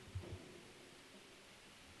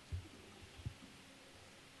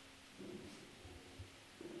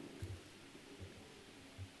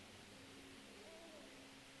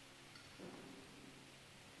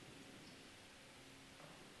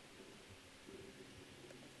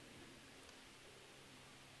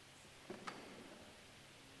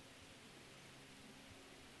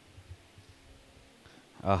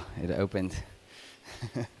Oh, it opened.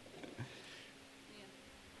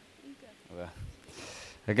 Well,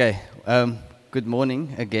 okay, good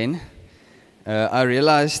morning again. I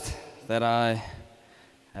realized that I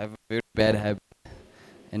have a very bad habit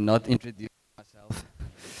in not introducing myself.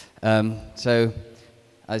 So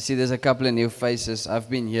I see there's a couple of new faces. I've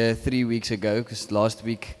been here 3 weeks ago because last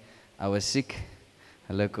week I was sick.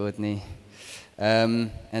 Hello, Courtney.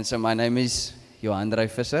 And so my name is Johandre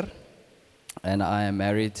Visser, and I am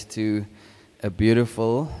married to a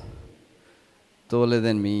beautiful, taller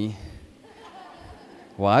than me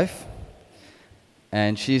wife,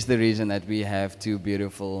 and she's the reason that we have two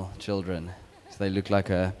beautiful children. So they look like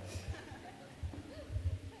her.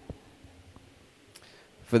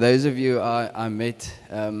 For those of you, I met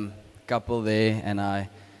a couple there, and I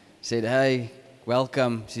said, "Hey,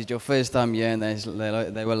 welcome. This is your first time here," and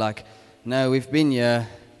they were like, "No, we've been here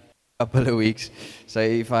a couple of weeks. So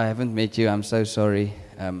if I haven't met you, I'm so sorry.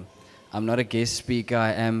 I'm not a guest speaker.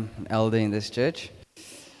 I am an elder in this church."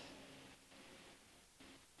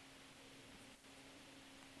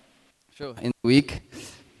 Sure. In the week,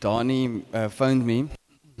 Donnie phoned me,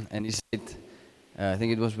 and he said, I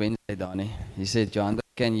think it was Wednesday, Donnie. He said, "Johandre,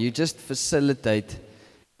 can you just facilitate?"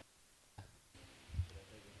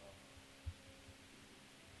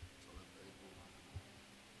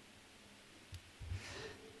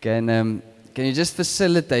 Can you just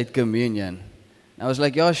facilitate communion? I was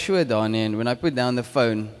like, "Yeah, sure, Donnie." And when I put down the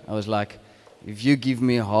phone, I was like, "If you give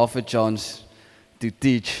me half a chance to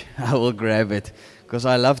teach, I will grab it, because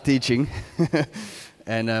I love teaching."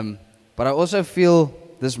 And but I also feel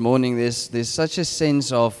this morning there's such a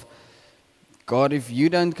sense of, God, if you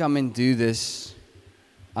don't come and do this,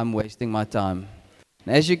 I'm wasting my time.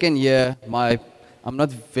 And as you can hear, I'm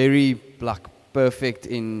not very perfect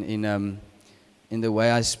in the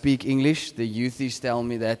way I speak English. The youthies tell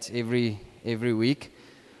me that every week,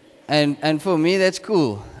 and for me that's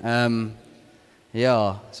cool.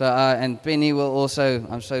 Yeah. So and Penny will also.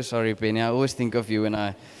 I'm so sorry, Penny. I always think of you when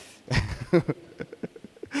I.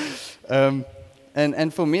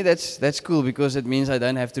 And for me that's cool, because it means I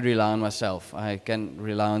don't have to rely on myself. I can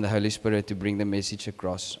rely on the Holy Spirit to bring the message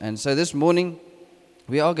across. And so this morning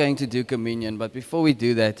we are going to do communion, but before we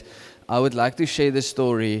do that, I would like to share the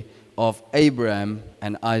story of Abraham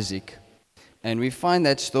and Isaac. And we find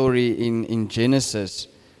that story in Genesis.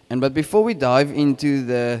 But before we dive into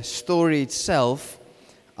the story itself,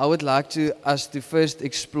 I would like us to first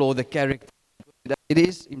explore the character. It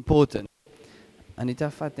is important. Anita,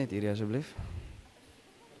 vat net hierdie asseblief.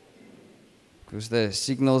 Because the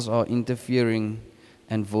signals are interfering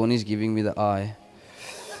and Vaughn is giving me the eye.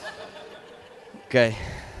 Okay,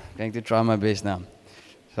 I'm going to try my best now.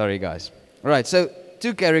 Sorry, guys. All right, so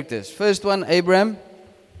two characters. First one, Abraham.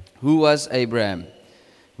 Who was Abraham?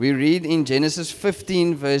 We read in Genesis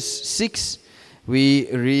 15, verse 6, we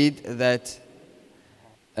read that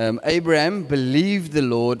Abraham believed the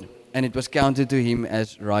Lord, and it was counted to him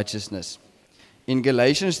as righteousness. In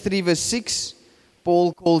Galatians 3, verse 6,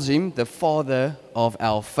 Paul calls him the father of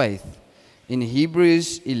our faith. In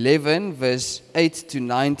Hebrews 11, verse 8 to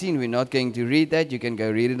 19, we're not going to read that. You can go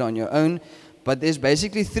read it on your own. But there's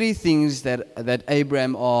basically three things that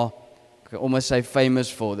Abraham are, I can almost say, famous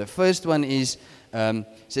for. The first one is,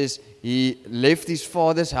 says he left his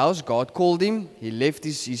father's house. God called him. He left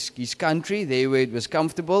his country, there where it was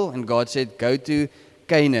comfortable. And God said, "Go to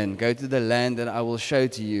Canaan, go to the land that I will show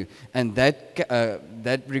to you." And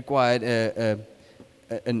that required a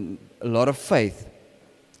lot of faith.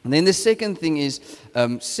 And then the second thing is,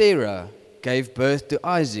 Sarah gave birth to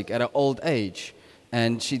Isaac at an old age,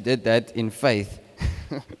 and she did that in faith.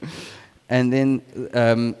 And then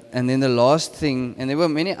the last thing, and there were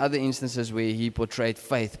many other instances where he portrayed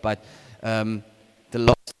faith, but the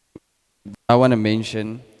last thing I want to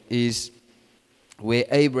mention is where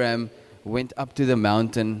Abraham went up to the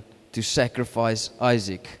mountain to sacrifice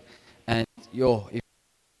Isaac. And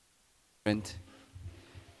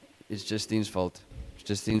it's Justine's fault. It's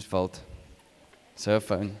Justine's fault. It's her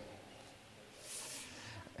phone.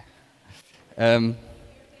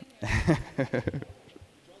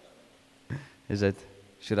 Is it?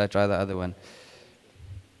 Should I try the other one?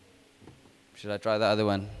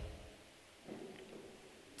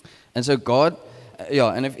 And so God,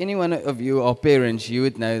 and if any one of you are parents, you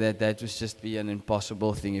would know that would just be an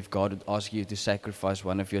impossible thing if God would ask you to sacrifice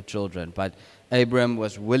one of your children. But Abraham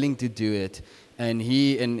was willing to do it. And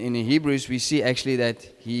in Hebrews, we see actually that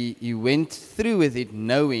he went through with it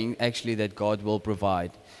knowing actually that God will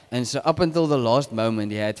provide. And so up until the last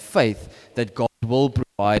moment, he had faith that God will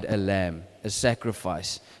provide a lamb, a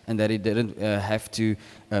sacrifice, and that he didn't have to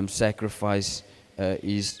sacrifice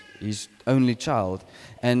his only child.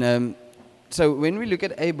 And so when we look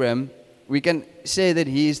at Abraham, we can say that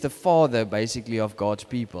he is the father, basically, of God's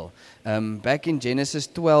people. Back in Genesis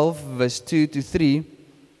 12, verse 2 to 3,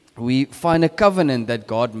 we find a covenant that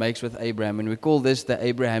God makes with Abraham, and we call this the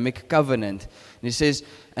Abrahamic covenant. And he says,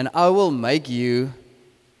 "And I will make you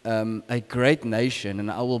a great nation,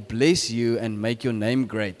 and I will bless you and make your name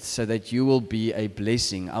great, so that you will be a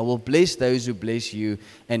blessing. I will bless those who bless you,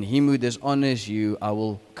 and him who dishonors you I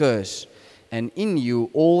will curse. And in you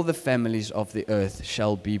all the families of the earth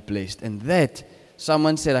shall be blessed." And that,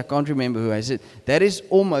 someone said, I can't remember who, I said, that is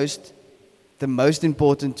almost the most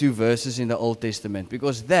important two verses in the Old Testament,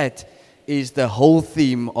 because that is the whole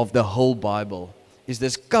theme of the whole Bible, is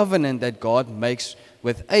this covenant that God makes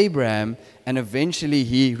with Abraham, and eventually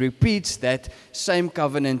he repeats that same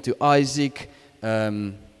covenant to Isaac,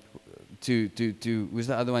 to who's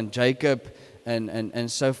the other one, Jacob,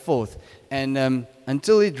 and so forth, and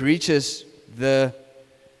until it reaches the,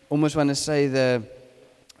 almost want to say the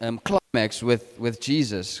climax with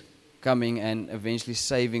Jesus coming and eventually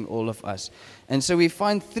saving all of us. And so we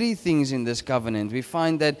find three things in this covenant. We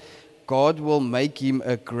find that God will make him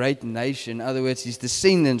a great nation. In other words, his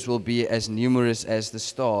descendants will be as numerous as the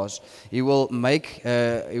stars. He will make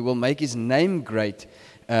his name great,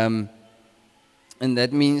 and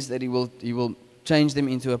that means that he will change them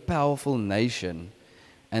into a powerful nation.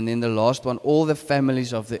 And then the last one, all the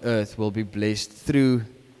families of the earth will be blessed through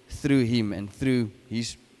him and through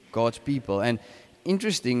God's people. And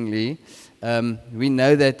interestingly, we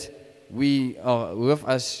know that who of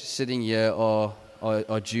us sitting here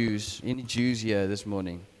are Jews? Any Jews here this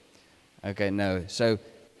morning? Okay, no. So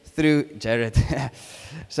through Jared,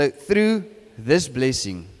 so through this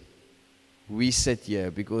blessing, we sit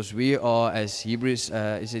here because we are, as Hebrews,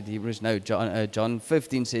 is it Hebrews? No, John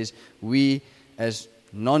 15 says, we as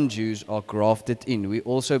non-Jews are grafted in. We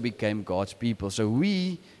also became God's people. So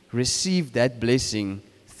we received that blessing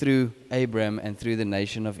through Abraham and through the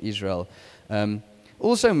nation of Israel.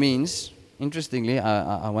 Also means, interestingly,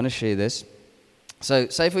 I want to share this. So,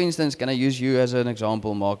 say for instance, can I use you as an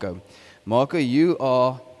example, Marco? Marco, you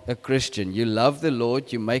are a Christian. You love the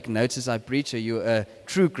Lord. You make notes as I preach, so you're a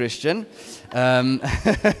true Christian. But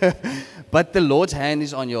the Lord's hand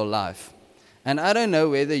is on your life. And I don't know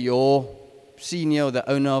whether your senior or the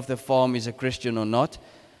owner of the farm is a Christian or not.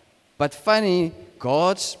 But funny,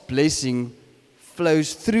 God's blessing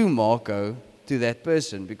flows through Marco to that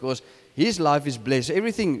person because his life is blessed.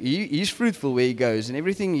 Everything, he's fruitful where he goes, and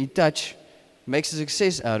everything he touches makes a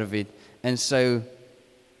success out of it. And so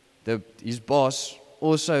his boss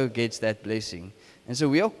also gets that blessing. And so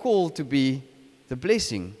we are called to be the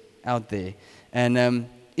blessing out there. And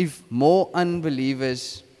if more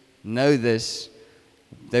unbelievers know this,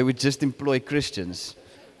 they would just employ Christians.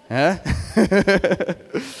 Huh?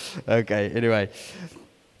 Okay, anyway.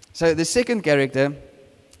 So the second character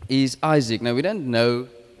is Isaac. Now we don't know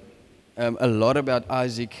a lot about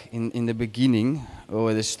Isaac in the beginning,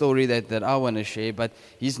 or the story that I want to share, but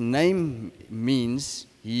his name means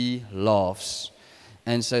he laughs.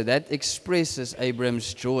 And so that expresses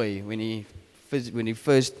Abraham's joy when he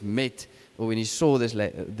first met, or when he saw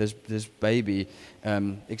this baby,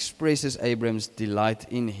 expresses Abraham's delight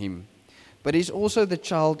in him. But he's also the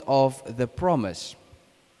child of the promise.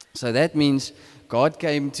 So that means God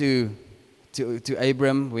came to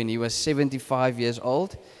Abram when he was 75 years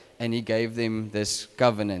old, and he gave them this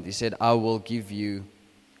covenant. He said, I will give you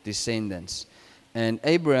descendants. And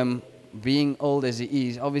Abram, being old as he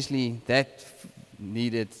is, obviously that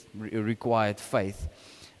required faith.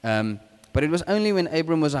 But it was only when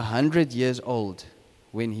Abram was 100 years old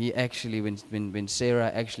when when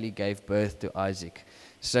Sarah actually gave birth to Isaac.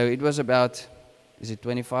 So it was about,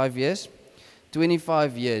 25 years?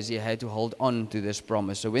 25 years he had to hold on to this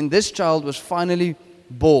promise. So when this child was finally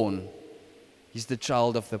born, he's the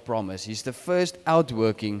child of the promise. He's the first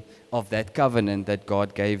outworking of that covenant that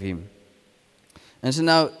God gave him. And so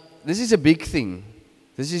now, this is a big thing.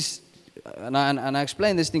 And I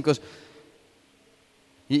explain this thing because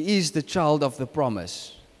he is the child of the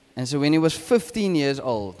promise. And so when he was 15 years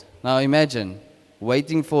old, now imagine,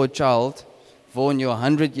 waiting for a child, born you're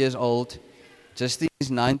 100 years old, Justin is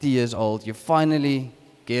 90 years old, you finally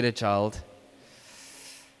get a child.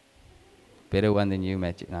 Better one than you,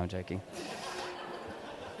 Matthew. No, I'm joking.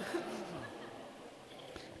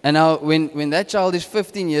 And now, when that child is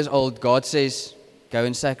 15 years old, God says, go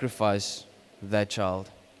and sacrifice that child.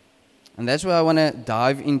 And that's where I want to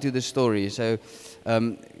dive into the story. So,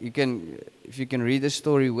 if you can read the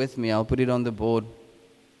story with me, I'll put it on the board.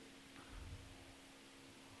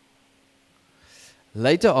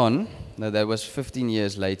 Later on, now that was 15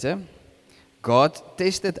 years later, God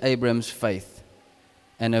tested Abram's faith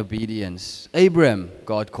and obedience. Abram,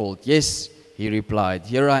 God called. Yes, he replied,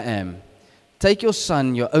 here I am. Take your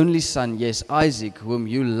son, your only son, yes, Isaac, whom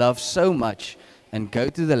you love so much, and go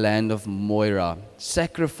to the land of Moriah.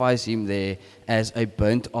 Sacrifice him there as a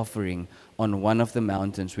burnt offering on one of the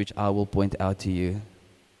mountains which I will point out to you.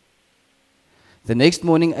 The next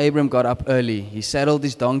morning Abram got up early. He saddled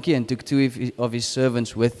his donkey and took two of his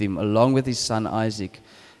servants with him, along with his son Isaac.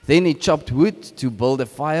 Then he chopped wood to build a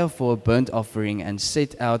fire for a burnt offering and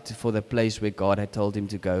set out for the place where God had told him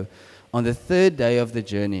to go. On the third day of the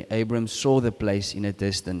journey, Abram saw the place in a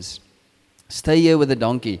distance. Stay here with the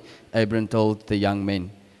donkey, Abram told the young men.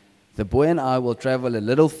 The boy and I will travel a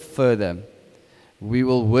little further. We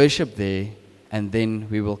will worship there, and then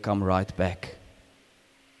we will come right back.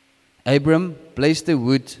 Abram placed the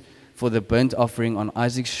wood for the burnt offering on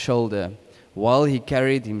Isaac's shoulder, while he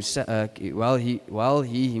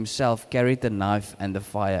himself carried the knife and the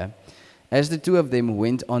fire. As the two of them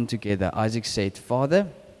went on together, Isaac said, Father?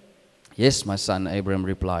 Yes, my son, Abram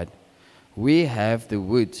replied. We have the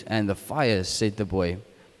wood and the fire, said the boy,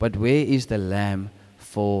 but where is the lamb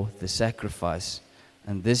for the sacrifice?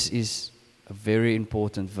 And this is a very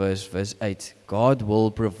important verse, verse 8. God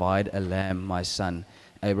will provide a lamb, my son,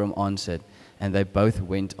 Abram answered, and they both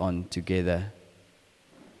went on together.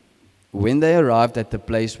 When they arrived at the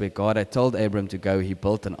place where God had told Abram to go, he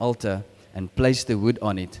built an altar and placed the wood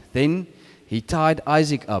on it. Then he tied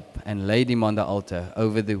Isaac up and laid him on the altar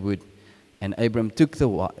over the wood. And Abram took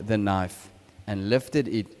the knife and lifted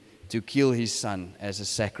it to kill his son as a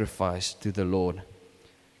sacrifice to the Lord.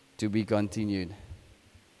 To be continued.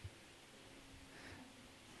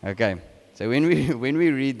 Okay, so when we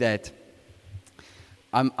read that,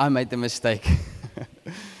 I made a mistake.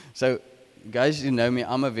 So, guys, you know me,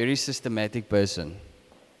 I'm a very systematic person.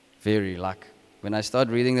 Very, when I start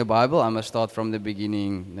reading the Bible, I must start from the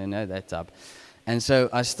beginning. No, that's up. And so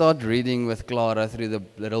I start reading with Clara through the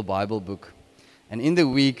little Bible book. And in the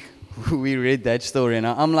week, we read that story. And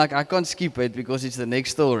I'm like, I can't skip it because it's the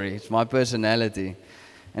next story. It's my personality.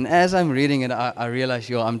 And as I'm reading it, I realize,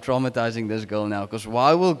 I'm traumatizing this girl now. Because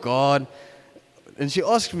why will God... And she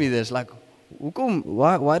asked me this,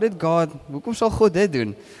 why did God... Hoekom sal God dit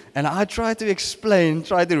doen? And I try to explain,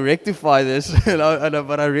 try to rectify this.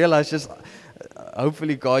 But I realized just...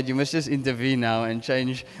 Hopefully, God, you must just intervene now and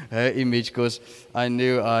change her image because I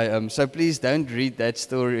knew I am. So please don't read that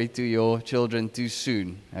story to your children too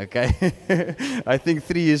soon, okay? I think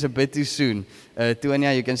 3 is a bit too soon.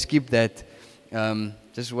 Tuania, you can skip that.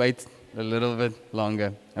 Just wait a little bit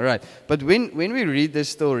longer. All right. But when we read this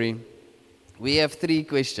story, we have 3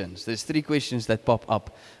 questions. There's 3 questions that pop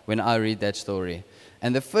up when I read that story.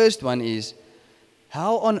 And the first one is,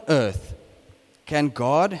 how on earth can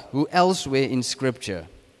God, who elsewhere in Scripture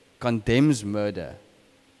condemns murder,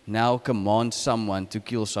 now command someone to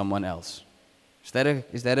kill someone else? Is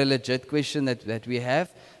that a legit question that we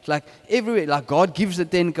have? It's like everywhere, like God gives the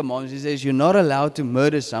 10 commandments. He says you're not allowed to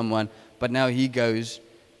murder someone, but now he goes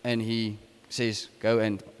and he says, go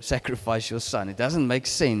and sacrifice your son. It doesn't make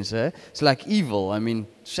sense. It's like evil. I mean,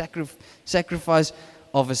 sacrifice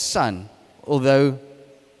of a son, although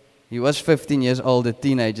he was 15 years old, a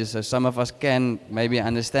teenager, so some of us can maybe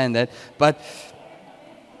understand that. But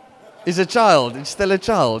it's a child. It's still a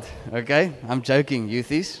child, okay? I'm joking,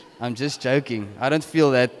 youthies. I'm just joking. I don't feel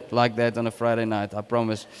like that on a Friday night, I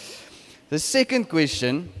promise. The second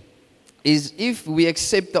question is if we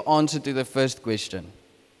accept the answer to the first question,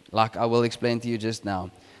 like I will explain to you just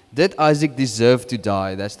now. Did Isaac deserve to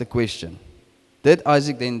die? That's the question. Did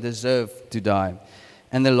Isaac then deserve to die?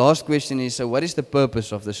 And the last question is, so what is the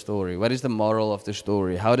purpose of the story? What is the moral of the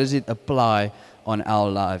story? How does it apply on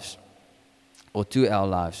our lives? Or to our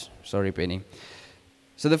lives? Sorry, Penny.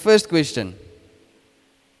 So the first question.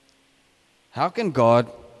 How can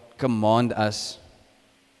God command us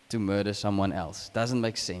to murder someone else? Doesn't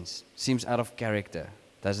make sense. Seems out of character,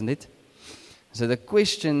 doesn't it? So the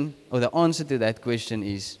question, or the answer to that question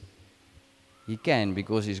is, He can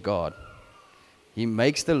because He's God. He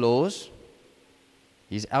makes the laws.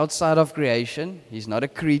 He's outside of creation. He's not a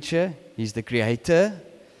creature. He's the creator.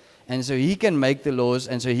 And so He can make the laws,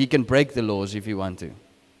 and so He can break the laws if He want to.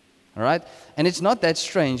 All right? And it's not that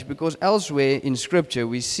strange because elsewhere in Scripture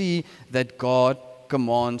we see that God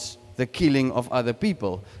commands the killing of other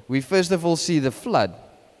people. We first of all see the flood,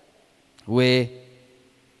 where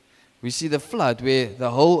the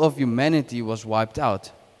whole of humanity was wiped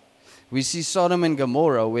out. We see Sodom and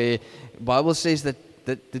Gomorrah, where the Bible says that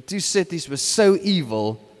the 2 cities were so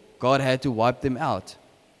evil, God had to wipe them out.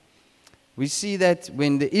 We see that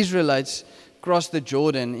when the Israelites crossed the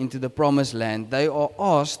Jordan into the promised land, they are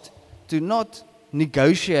asked to not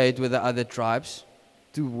negotiate with the other tribes,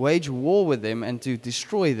 to wage war with them and to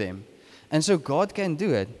destroy them. And so God can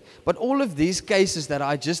do it. But all of these cases that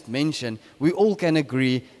I just mentioned, we all can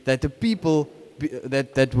agree that the people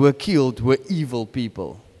that were killed were evil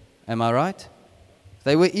people. Am I right?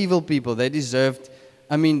 They were evil people. They deserved,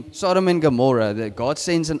 Sodom and Gomorrah, that God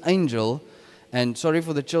sends an angel, and sorry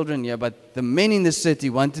for the children here, but the men in the city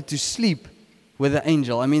wanted to sleep with the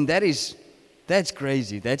angel. That's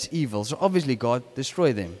crazy. That's evil. So obviously God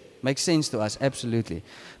destroyed them. Makes sense to us, absolutely.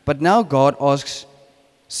 But now God asks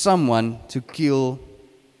someone to kill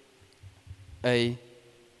a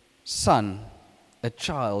son, a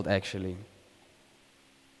child actually.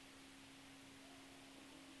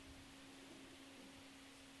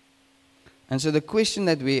 And so the question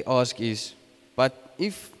that we ask is, but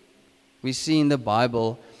if we see in the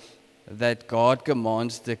Bible that God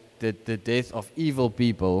commands the death of evil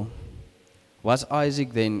people, was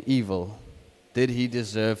Isaac then evil? Did he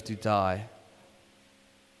deserve to die?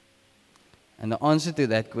 And the answer to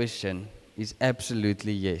that question is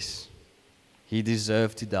absolutely yes. He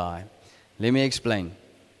deserved to die. Let me explain.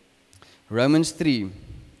 Romans 3,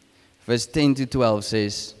 verse 10 to 12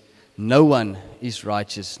 says, "No one is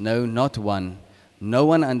righteous, no, not one. No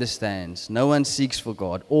one understands, no one seeks for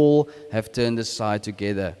God. All have turned aside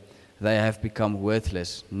together. They have become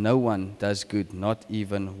worthless. No one does good, not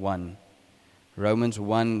even one." Romans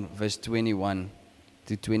 1, verse 21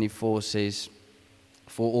 to 24 says,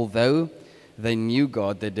 "For although they knew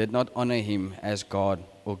God, they did not honor him as God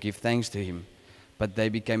or give thanks to him, but they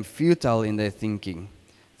became futile in their thinking.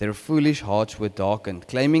 Their foolish hearts were darkened.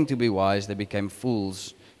 Claiming to be wise, they became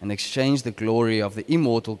fools and exchanged the glory of the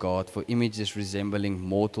immortal God for images resembling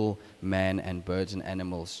mortal man and birds and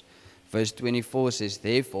animals." Verse 24 says,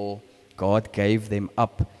 "Therefore God gave them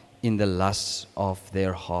up in the lusts of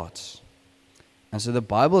their hearts." And so the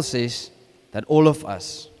Bible says that all of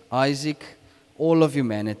us, Isaac, all of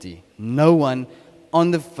humanity, no one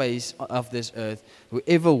on the face of this earth who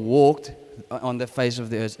ever walked on the face of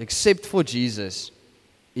the earth except for Jesus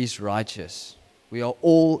is righteous. We are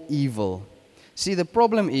all evil. See, the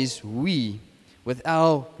problem is we, with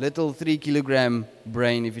our little 3-kilogram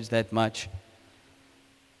brain, if it's that much,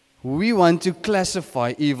 we want to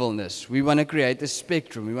classify evilness. We want to create a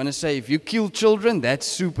spectrum. We want to say, if you kill children, that's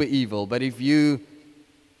super evil. But if you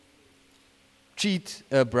cheat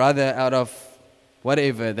a brother out of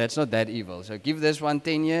whatever, that's not that evil. So give this one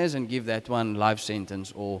 10 years and give that one life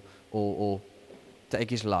sentence or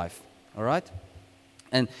take his life. All right?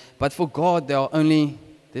 But for God,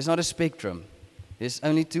 there's not a spectrum. There's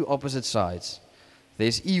only two opposite sides.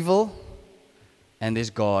 There's evil and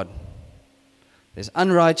there's God. There's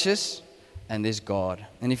unrighteous and there's God.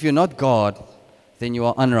 And if you're not God, then you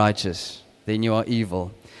are unrighteous. Then you are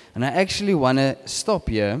evil. And I actually want to stop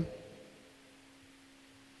here.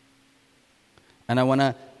 And I want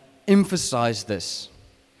to emphasize this.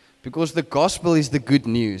 Because the gospel is the good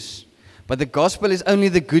news. But the gospel is only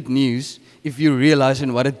the good news if you realize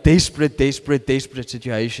in what a desperate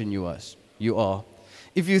situation you are.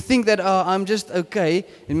 If you think that, I'm just okay,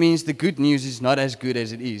 it means the good news is not as good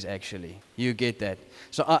as it is, actually. You get that.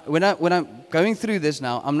 So when I'm going through this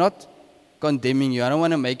now, I'm not condemning you. I don't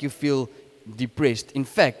want to make you feel depressed. In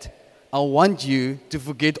fact, I want you to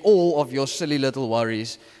forget all of your silly little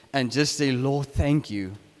worries and just say, Lord, thank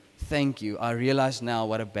you. Thank you. I realize now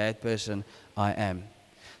what a bad person I am.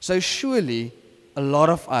 So surely, a lot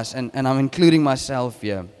of us, and I'm including myself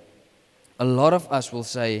here, a lot of us will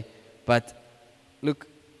say, but look,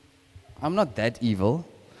 I'm not that evil.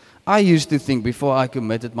 I used to think, before I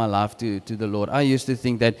committed my life to the Lord, I used to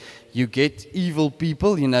think that you get evil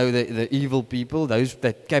people, the evil people, those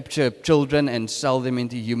that capture children and sell them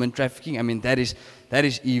into human trafficking. That is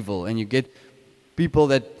evil. And you get people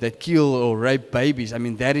that kill or rape babies.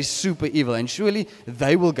 That is super evil. And surely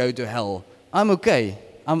they will go to hell. I'm okay.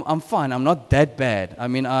 I'm fine. I'm not that bad.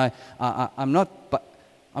 I'm not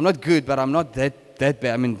good, but I'm not that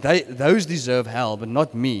bad. Those deserve hell, but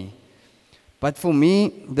not me. But for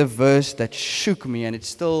me, the verse that shook me, and it's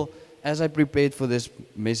still, as I prepared for this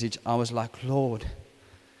message, I was like, Lord.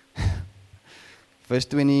 Verse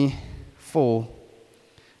 24,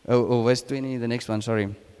 verse 20, the next one,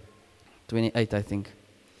 28, I think.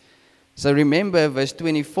 So remember, verse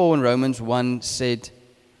 24 in Romans 1 said,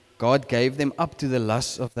 God gave them up to the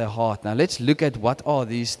lusts of their heart. Now let's look at what are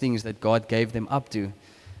these things that God gave them up to.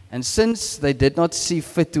 And since they did not see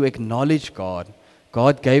fit to acknowledge God,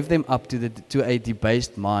 God gave them up to a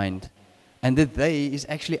debased mind. And the they is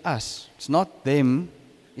actually us. It's not them,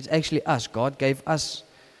 it's actually us. God gave us.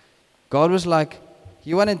 God was like,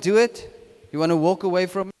 you want to do it? You want to walk away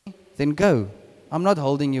from me? Then go. I'm not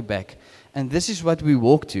holding you back. And this is what we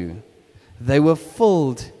walk to. They were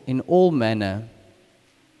filled in all manner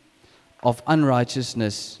of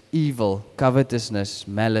unrighteousness, evil, covetousness,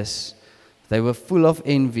 malice. They were full of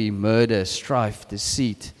envy, murder, strife,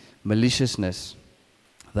 deceit, maliciousness.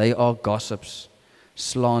 They are gossips,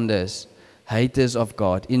 slanderers, haters of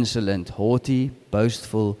God, insolent, haughty,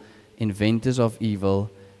 boastful, inventors of evil,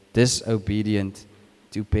 disobedient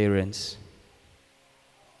to parents.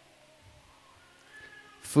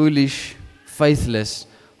 Foolish, faithless,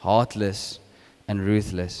 heartless, and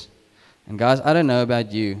ruthless. And guys, I don't know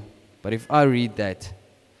about you, but if I read that,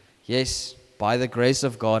 yes, by the grace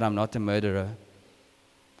of God, I'm not a murderer.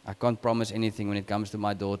 I can't promise anything when it comes to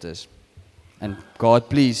my daughters. And God,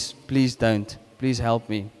 please don't. Please help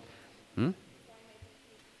me.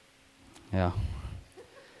 Yeah.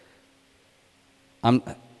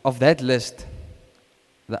 Of that list,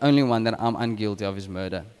 the only one that I'm unguilty of is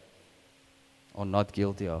murder. Or not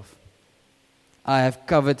guilty of. I have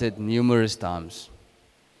coveted numerous times.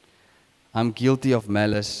 I'm guilty of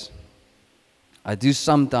malice. I do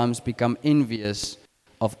sometimes become envious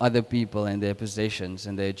of other people and their possessions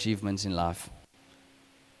and their achievements in life.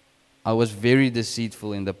 I was very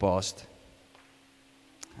deceitful in the past.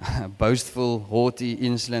 Boastful, haughty,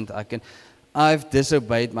 insolent. I've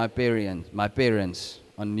disobeyed my parents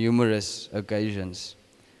on numerous occasions.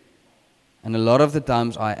 And a lot of the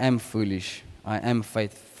times I am foolish. I am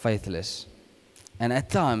faithless. And at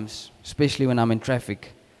times, especially when I'm in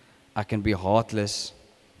traffic, I can be heartless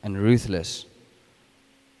and ruthless.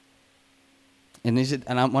 And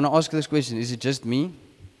I want to ask this question, is it just me?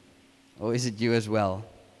 Or is it you as well?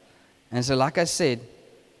 And so like I said,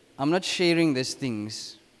 I'm not sharing these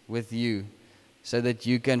things with you so that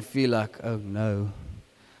you can feel like, oh no.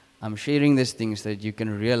 I'm sharing these things so that you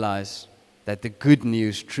can realize that the good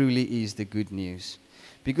news truly is the good news.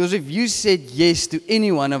 Because if you said yes to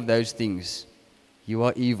any one of those things, you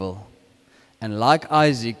are evil. And like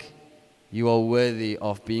Isaac, you are worthy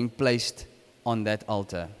of being placed on that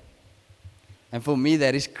altar. And for me,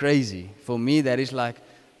 that is crazy. For me, that is like,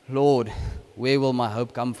 Lord, where will my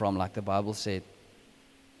hope come from, like the Bible said.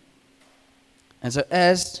 And so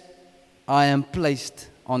as I am placed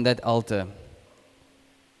on that altar,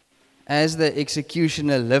 as the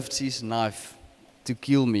executioner lifts his knife to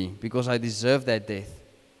kill me because I deserve that death,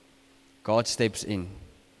 God steps in.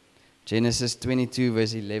 Genesis 22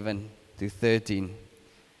 verse 11 to 13.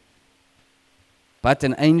 But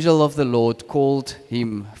an angel of the Lord called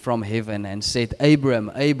him from heaven and said, Abram,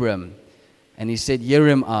 Abram. And he said, Here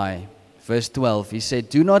am I. Verse 12, he said,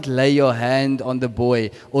 Do not lay your hand on the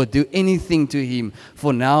boy or do anything to him,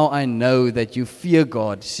 for now I know that you fear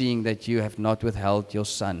God, seeing that you have not withheld your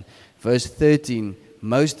son. Verse 13,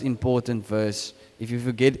 most important verse. If you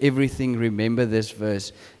forget everything, remember this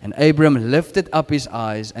verse. And Abram lifted up his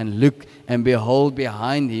eyes and looked, and behold,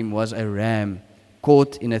 behind him was a ram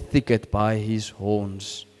caught in a thicket by his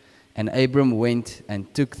horns. And Abram went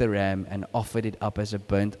and took the ram and offered it up as a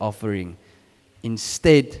burnt offering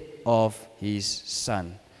instead of his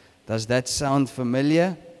son. Does that sound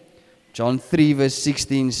familiar? John 3 verse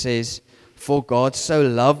 16 says, For God so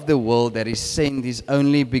loved the world that he sent his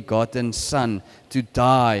only begotten Son to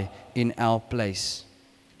die in our place.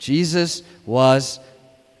 Jesus was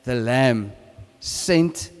the Lamb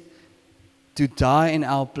sent to die in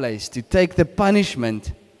our place, to take the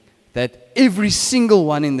punishment that every single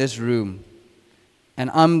one in this room, and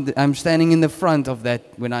I'm standing in the front of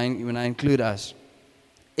that when I include us,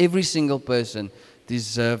 every single person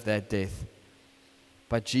deserved that death.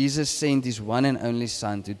 But Jesus sent his one and only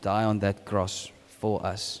Son to die on that cross for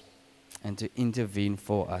us and to intervene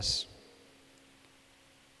for us.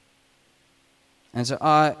 And so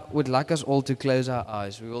I would like us all to close our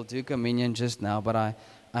eyes. We will do communion just now, but I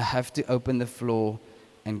have to open the floor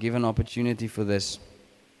and give an opportunity for this.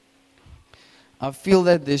 I feel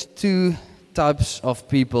that there's two types of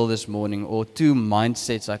people this morning, or two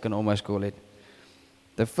mindsets, I can almost call it.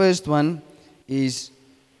 The first one is,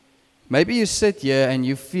 maybe you sit here and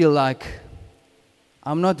you feel like,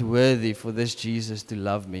 I'm not worthy for this Jesus to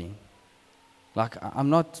love me. Like,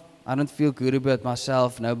 I don't feel good about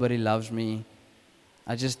myself, nobody loves me.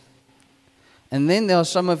 And then there are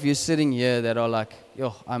some of you sitting here that are like,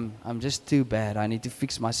 I'm just too bad. I need to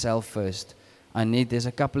fix myself first. There's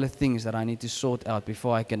a couple of things that I need to sort out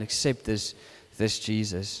before I can accept this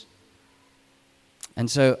Jesus.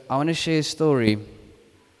 And so I want to share a story,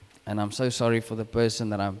 and I'm so sorry for the person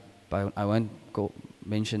that I won't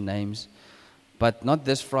mention names, but not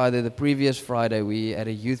this Friday, the previous Friday, we at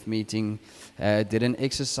a youth meeting did an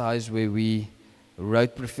exercise where we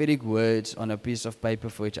wrote prophetic words on a piece of paper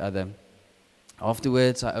for each other.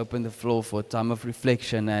 Afterwards, I opened the floor for a time of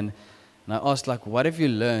reflection, and And I asked, like, what have you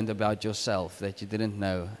learned about yourself that you didn't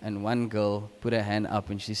know? And one girl put her hand up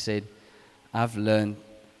and she said, I've learned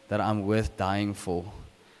that I'm worth dying for.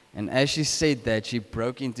 And as she said that, she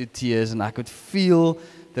broke into tears, and I could feel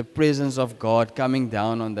the presence of God coming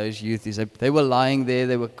down on those youths. They were lying there,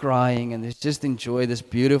 they were crying, and they just enjoyed this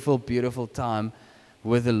beautiful, beautiful time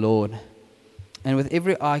with the Lord. And with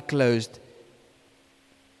every eye closed,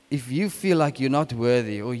 if you feel like you're not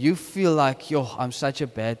worthy, or you feel like, I'm such a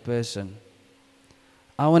bad person,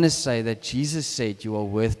 I want to say that Jesus said you are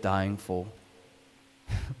worth dying for.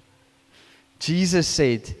 Jesus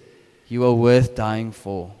said you are worth dying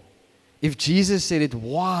for. If Jesus said it,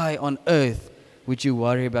 why on earth would you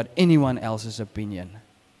worry about anyone else's opinion?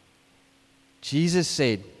 Jesus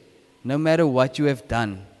said, no matter what you have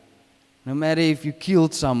done, no matter if you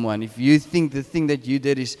killed someone, if you think the thing that you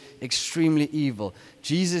did is extremely evil,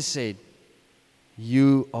 Jesus said,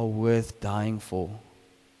 you are worth dying for.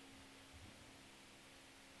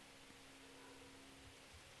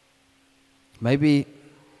 Maybe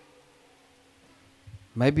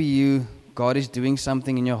God is doing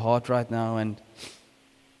something in your heart right now, and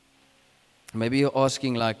maybe you're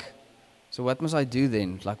asking, like, so what must I do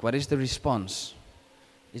then? Like, what is the response?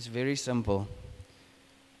 It's very simple.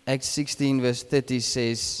 Acts 16 verse 30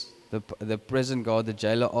 says, the prison guard, the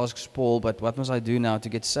jailer, asks Paul, but what must I do now to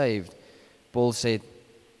get saved? Paul said,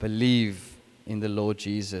 believe in the Lord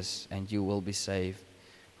Jesus and you will be saved.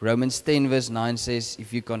 Romans 10 verse 9 says,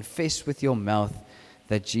 if you confess with your mouth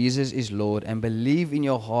that Jesus is Lord and believe in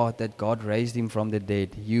your heart that God raised him from the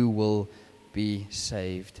dead, you will be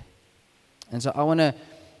saved. And so I want to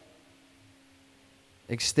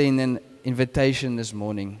extend an invitation this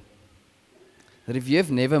morning that if you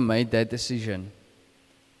have never made that decision,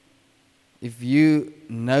 if you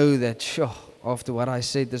know that, after what I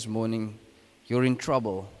said this morning, you're in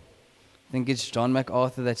trouble. I think it's John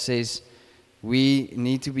MacArthur that says, we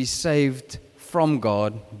need to be saved from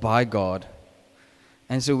God by God.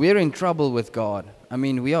 And so we're in trouble with God. I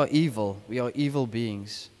mean, we are evil. We are evil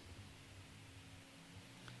beings.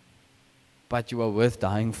 But you are worth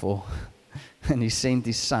dying for. And he sent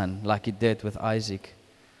his son like he did with Isaac.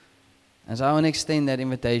 And so I want to extend that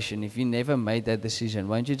invitation. If you never made that decision,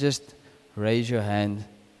 why don't you just raise your hand?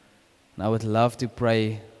 And I would love to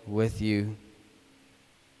pray with you.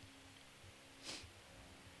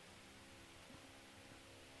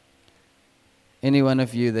 Any one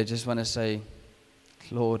of you that just want to say,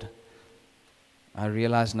 Lord, I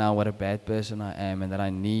realize now what a bad person I am and that I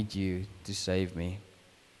need you to save me.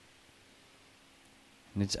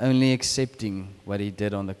 And it's only accepting what he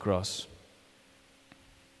did on the cross.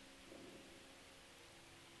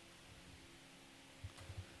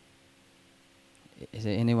 Is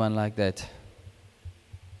there anyone like that?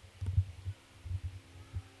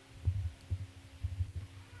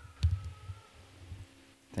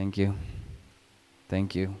 Thank you.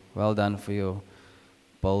 Thank you. Well done for your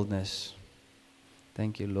boldness.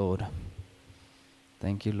 Thank you, Lord.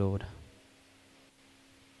 Thank you, Lord.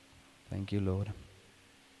 Thank you, Lord.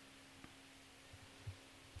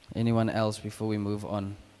 Anyone else before we move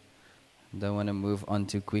on? Don't want to move on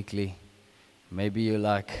too quickly. Maybe you're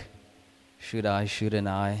like, should I, shouldn't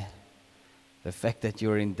I? The fact that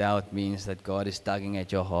you're in doubt means that God is tugging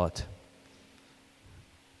at your heart.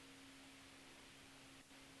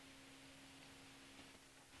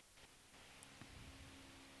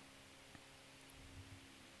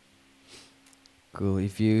 Cool.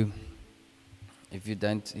 If you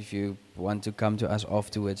want to come to us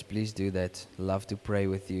afterwards, please do that. Love to pray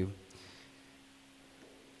with you.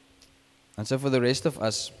 And so for the rest of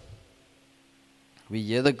us, we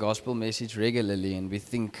hear the gospel message regularly and we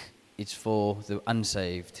think it's for the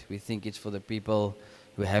unsaved. We think it's for the people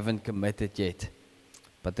who haven't committed yet.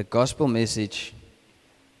 But the gospel message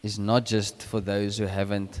is not just for those who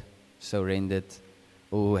haven't surrendered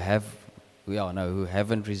or who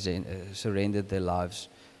haven't surrendered their lives.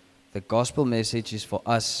 The gospel message is for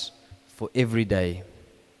us for every day.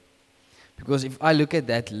 Because if I look at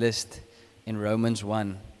that list in Romans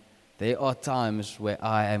 1, there are times where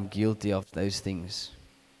I am guilty of those things.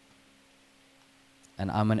 And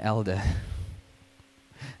I'm an elder.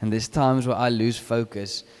 And there's times where I lose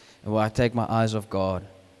focus and where I take my eyes off God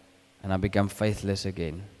and I become faithless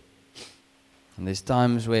again. And there's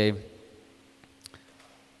times where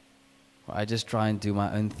I just try and do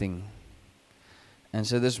my own thing. And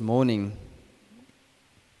so this morning,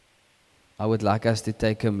 I would like us to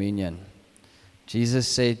take communion. Jesus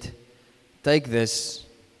said, take this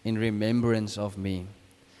in remembrance of me.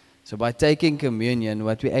 So by taking communion,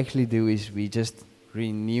 what we actually do is we just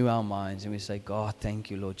renew our minds and we say, God, thank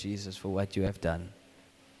you, Lord Jesus, for what you have done.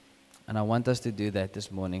 And I want us to do that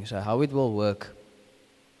this morning. So how it will work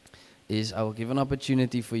is I will give an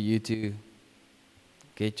opportunity for you to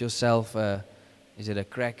get yourself is it a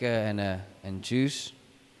cracker and juice?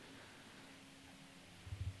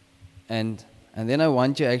 And then I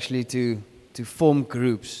want you actually to form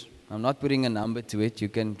groups. I'm not putting a number to it. You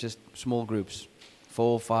can just small groups.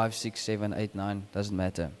 4, 5, 6, 7, 8, 9, doesn't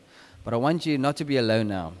matter. But I want you not to be alone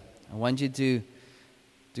now. I want you to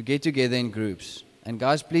get together in groups. And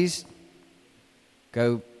guys, please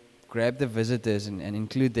go grab the visitors and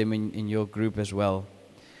include them in your group as well.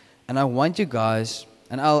 And I want you guys,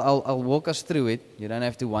 and I'll walk us through it. You don't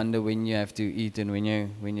have to wonder when you have to eat and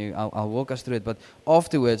I'll walk us through it. But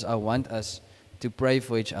afterwards, I want us to pray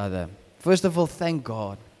for each other. First of all, thank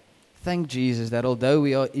God. Thank Jesus that although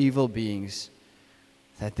we are evil beings,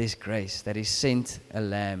 that there's grace, that He sent a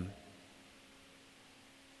lamb.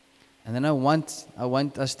 And then I want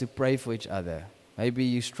us to pray for each other. Maybe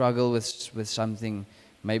you struggle with something.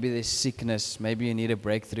 Maybe there's sickness. Maybe you need a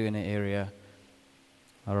breakthrough in an area.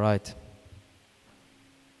 All right.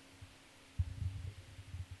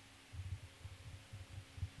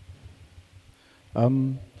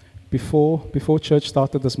 Before church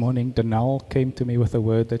started this morning, Danelle came to me with a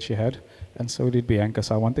word that she had, and so did Bianca.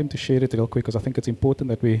 So I want them to share it real quick because I think it's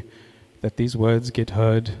important that these words get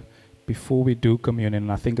heard before we do communion.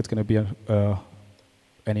 And I think it's going to be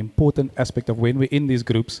an important aspect of when we're in these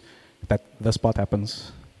groups that this part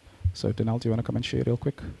happens. So Danelle, do you want to come and share real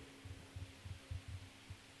quick?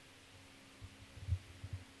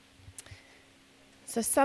 So